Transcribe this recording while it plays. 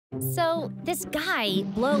So, this guy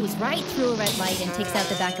blows right through a red light and takes out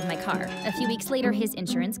the back of my car. A few weeks later, his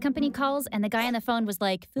insurance company calls, and the guy on the phone was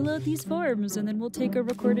like, fill out these forms, and then we'll take a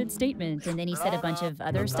recorded statement. And then he said a bunch of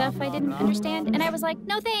other stuff I didn't understand. And I was like,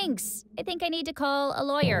 no thanks. I think I need to call a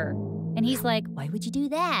lawyer. And he's like, why would you do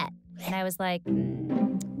that? And I was like,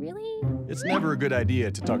 really? It's never a good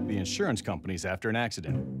idea to talk to the insurance companies after an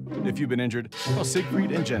accident. If you've been injured, call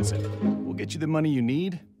Siegfried and Jensen. We'll get you the money you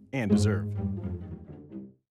need and deserve.